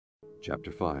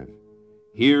Chapter 5.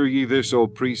 Hear ye this, O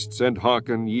priests, and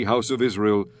hearken, ye house of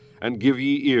Israel, and give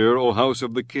ye ear, O house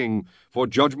of the king, for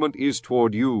judgment is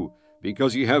toward you,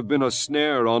 because ye have been a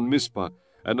snare on Mizpah,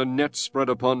 and a net spread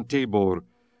upon Tabor.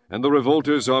 And the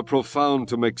revolters are profound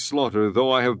to make slaughter,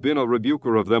 though I have been a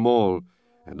rebuker of them all.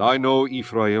 And I know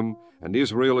Ephraim, and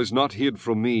Israel is not hid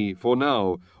from me. For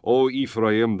now, O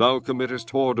Ephraim, thou committest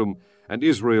whoredom, and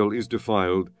Israel is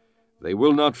defiled. They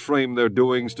will not frame their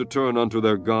doings to turn unto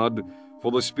their God,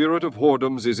 for the spirit of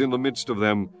whoredoms is in the midst of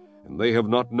them, and they have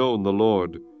not known the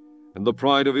Lord. And the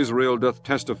pride of Israel doth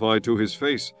testify to his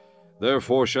face.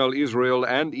 Therefore shall Israel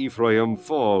and Ephraim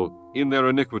fall in their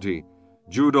iniquity.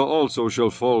 Judah also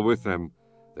shall fall with them.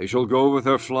 They shall go with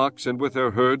their flocks and with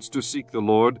their herds to seek the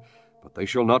Lord, but they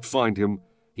shall not find him.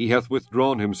 He hath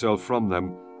withdrawn himself from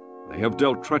them. They have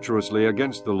dealt treacherously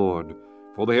against the Lord,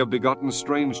 for they have begotten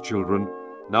strange children.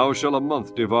 Now shall a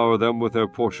month devour them with their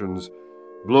portions.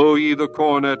 Blow ye the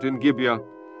cornet in Gibeah,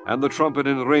 and the trumpet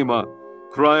in Ramah.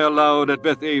 Cry aloud at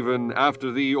Bethaven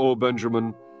after thee, O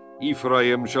Benjamin.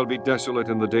 Ephraim shall be desolate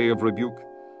in the day of rebuke.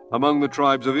 Among the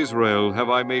tribes of Israel have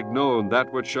I made known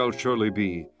that which shall surely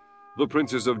be. The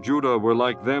princes of Judah were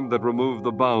like them that removed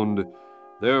the bound.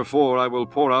 Therefore I will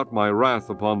pour out my wrath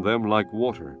upon them like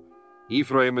water.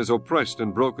 Ephraim is oppressed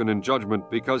and broken in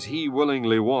judgment, because he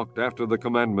willingly walked after the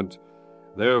commandment.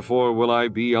 Therefore will I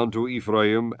be unto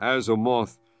Ephraim as a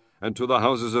moth, and to the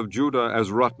houses of Judah as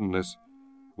rottenness.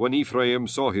 When Ephraim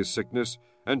saw his sickness,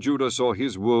 and Judah saw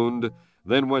his wound,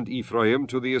 then went Ephraim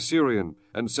to the Assyrian,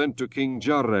 and sent to King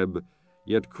Jareb.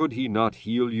 Yet could he not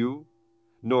heal you,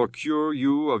 nor cure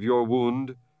you of your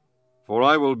wound? For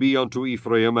I will be unto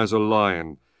Ephraim as a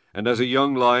lion, and as a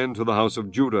young lion to the house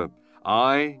of Judah.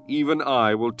 I, even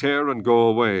I, will tear and go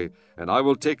away, and I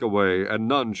will take away, and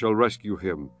none shall rescue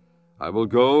him. I will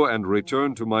go and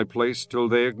return to my place till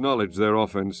they acknowledge their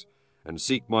offense, and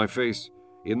seek my face.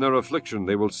 In their affliction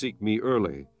they will seek me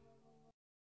early.